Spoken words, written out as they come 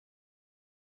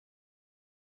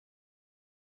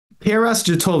KRAS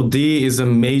G12D is a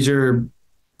major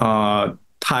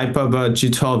type of a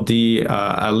G12D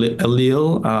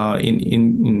allele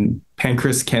in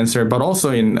pancreas cancer, but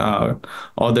also in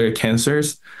other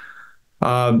cancers.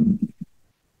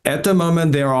 At the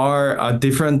moment, there are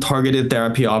different targeted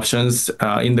therapy options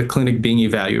in the clinic being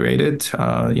evaluated.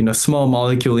 Small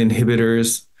molecule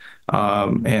inhibitors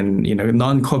and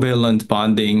non-covalent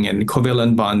bonding and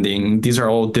covalent bonding. These are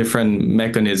all different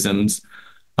mechanisms.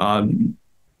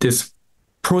 This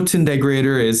protein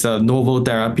degrader is a novel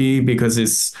therapy because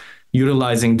it's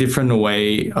utilizing different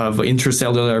way of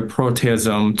intracellular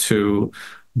proteasome to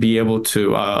be able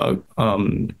to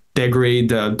degrade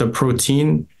the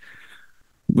protein.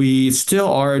 We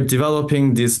still are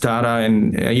developing this data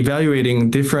and evaluating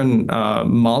different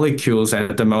molecules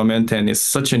at the moment, and it's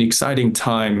such an exciting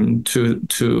time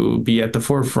to be at the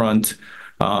forefront,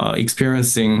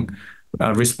 experiencing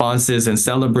responses and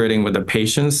celebrating with the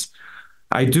patients.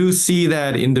 I do see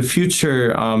that in the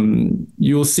future,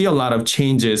 you'll see a lot of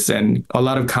changes and a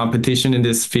lot of competition in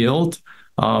this field.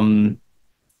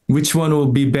 Which one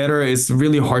will be better is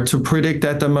really hard to predict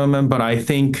at the moment, but I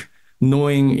think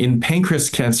knowing in pancreas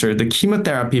cancer, the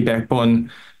chemotherapy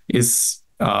backbone is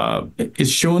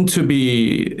shown to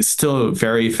be still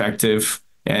very effective,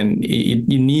 and it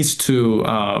needs to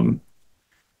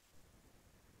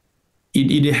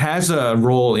it has a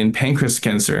role in pancreas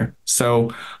cancer.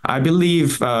 So I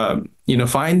believe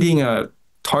finding a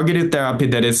targeted therapy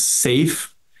that is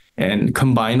safe and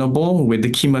combinable with the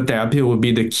chemotherapy will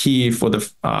be the key for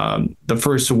the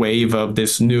first wave of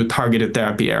this new targeted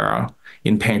therapy era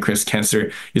in pancreas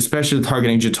cancer, especially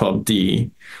targeting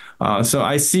G12D. So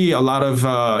I see a lot of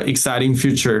exciting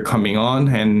future coming on,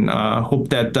 and hope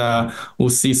that we'll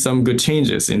see some good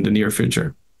changes in the near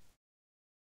future.